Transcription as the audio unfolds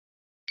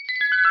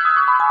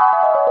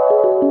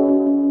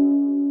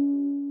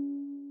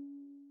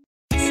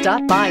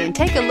Stop by and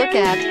take a look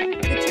at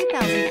the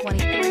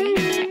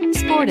 2023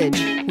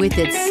 Sportage. With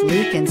its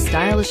sleek and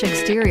stylish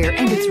exterior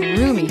and its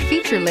roomy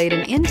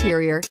feature-laden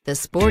interior, the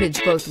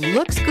Sportage both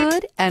looks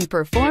good and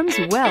performs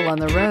well on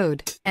the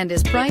road and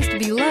is priced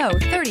below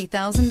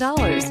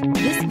 $30,000.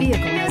 This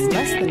vehicle has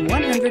less than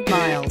 100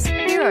 miles.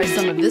 Here are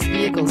some of this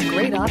vehicle's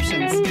great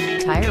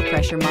options: tire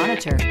pressure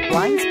monitor,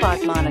 blind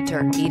spot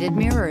monitor, heated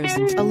mirrors,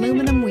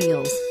 aluminum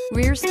wheels,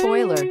 rear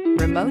spoiler,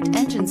 remote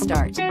engine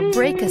start,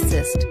 brake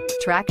assist,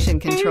 traction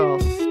control,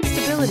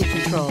 stability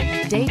control,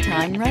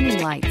 daytime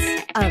running lights.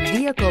 A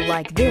vehicle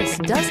like this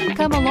doesn't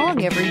come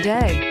along every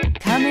day.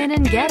 Come in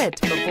and get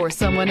it before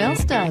someone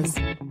else does.